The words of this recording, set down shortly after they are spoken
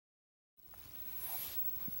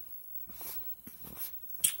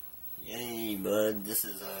bud. This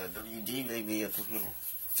is WG baby up in here.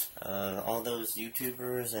 All those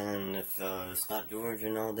YouTubers and if Scott George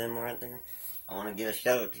and all them are out there, I want to give a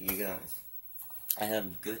shout out to you guys. I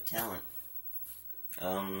have good talent.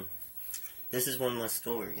 This is one of my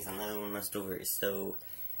stories. Another one of my stories. So,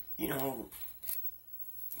 you know,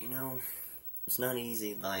 it's not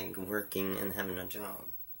easy like working and having a job.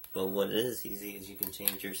 But what is easy is you can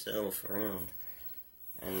change yourself around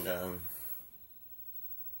and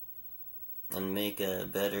make a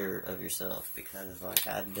better of yourself, because like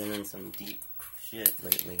I've been in some deep shit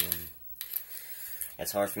lately and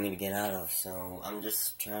it's hard for me to get out of. So I'm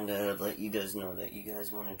just trying to let you guys know that you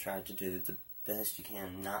guys want to try to do the best you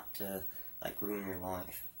can not to like ruin your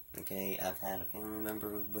life. Okay, I've had a family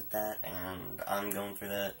member with that and I'm going through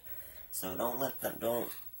that. So don't let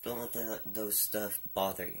those stuff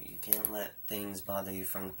bother you. You can't let things bother you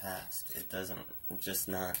from the past. It's just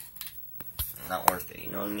not worth it,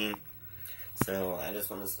 you know what I mean? So I just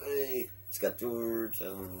want to say, Scott George,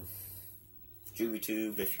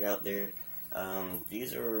 JubyTube, if you're out there,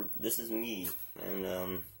 this is me,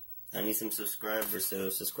 and I need some subscribers, so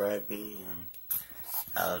subscribe me, and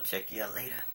I'll check you out later.